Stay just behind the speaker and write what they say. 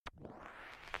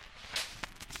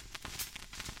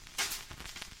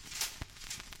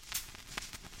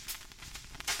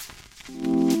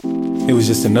It was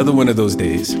just another one of those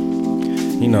days.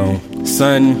 You know,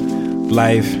 sun,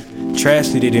 life, trash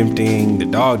needed emptying, the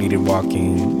dog needed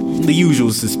walking, the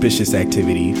usual suspicious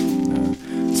activity.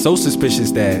 So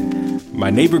suspicious that my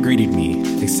neighbor greeted me,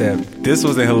 except this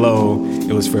wasn't hello,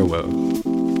 it was farewell.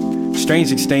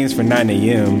 Strange exchange for 9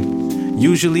 a.m.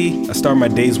 Usually, I start my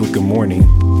days with good morning.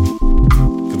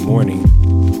 Good morning.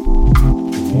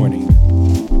 Good morning.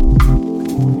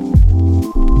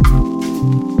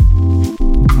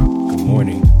 Good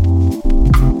morning.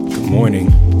 Good morning.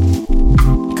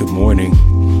 Good morning.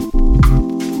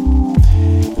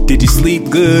 Did you sleep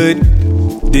good?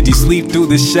 Did you sleep through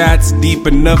the shots deep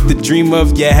enough to dream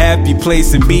of your happy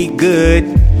place and be good?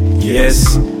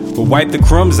 Yes. We'll wipe the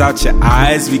crumbs out your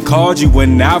eyes. We called you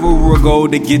an hour ago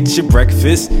to get your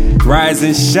breakfast. Rise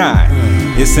and shine.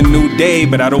 It's a new day,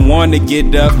 but I don't want to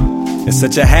get up. It's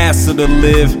such a hassle to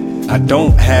live. I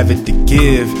don't have it to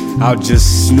give. I'll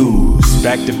just snooze.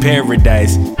 Back to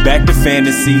paradise, back to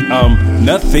fantasy.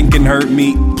 Nothing can hurt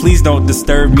me. Please don't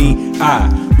disturb me.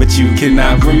 But you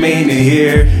cannot remain in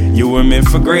here. You were meant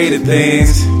for greater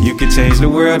things. You could change the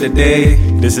world today.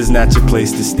 This is not your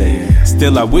place to stay.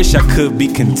 Still, I wish I could be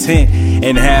content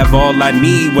and have all I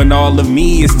need when all of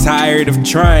me is tired of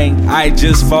trying. I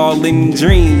just fall in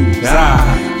dreams.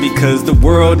 Because the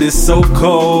world is so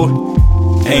cold,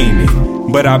 ain't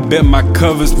it? But I bet my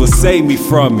covers will save me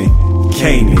from it,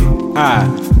 can't it?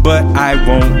 But I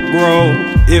won't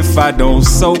grow if I don't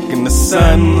soak in the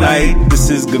sunlight. This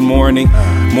is good morning.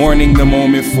 Morning, the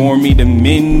moment for me. The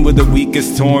men with the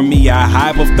weakest torn me. I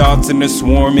hive of thoughts and they're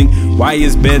swarming. Why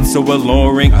is bed so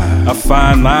alluring? A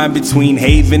fine line between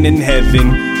haven and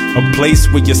heaven. A place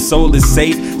where your soul is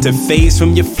safe to phase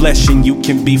from your flesh, and you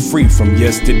can be free from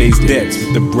yesterday's debts.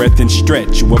 With the breath and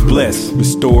stretch, you are blessed.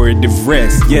 Restorative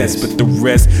rest, yes, but the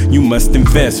rest you must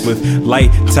invest with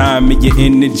light, time, and your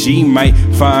energy. Might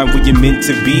find where you're meant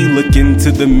to be. Look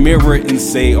into the mirror and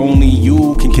say, only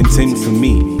you can contend for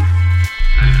me.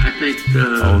 I think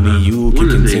only you can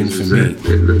contend for me.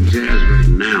 The jazz right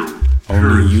now,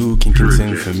 only you can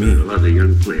contend for me. A lot of the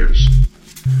young players.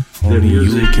 Only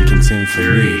you can contend for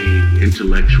very me.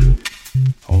 Intellectual.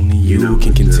 Only you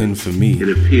can contend for me. It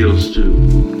appeals to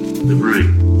the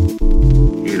brain.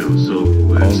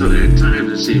 So at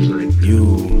times it seems like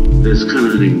there's kind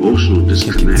of an emotional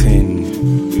disconnect.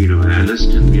 I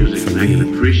listen to the music and I can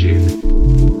appreciate it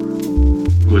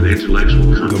with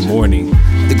intellectual content. Good morning.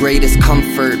 The greatest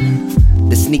comfort,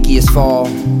 the sneakiest fall.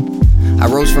 I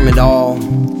rose from it all.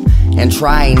 And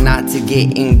trying not to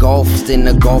get engulfed in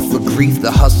a gulf of grief. The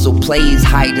hustle plays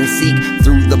hide and seek.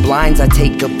 Through the blinds I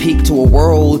take a peek to a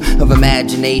world of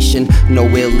imagination. No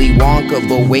Willy Wonka,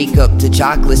 but wake up to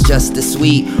chocolates just as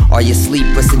sweet. Are you sleep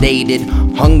or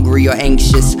sedated, hungry or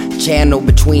anxious? Channel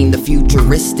between the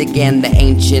futuristic and the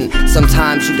ancient.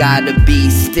 Sometimes you gotta be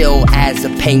still as a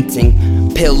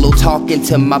painting. Pillow talking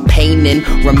to my painting.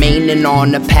 Remaining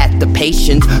on the path of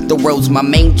patience. The world's my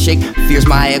main chick, fears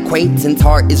my acquaintance.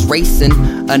 Heart is racing.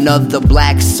 Another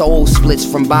black soul splits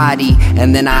from body,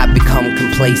 and then I become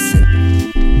complacent.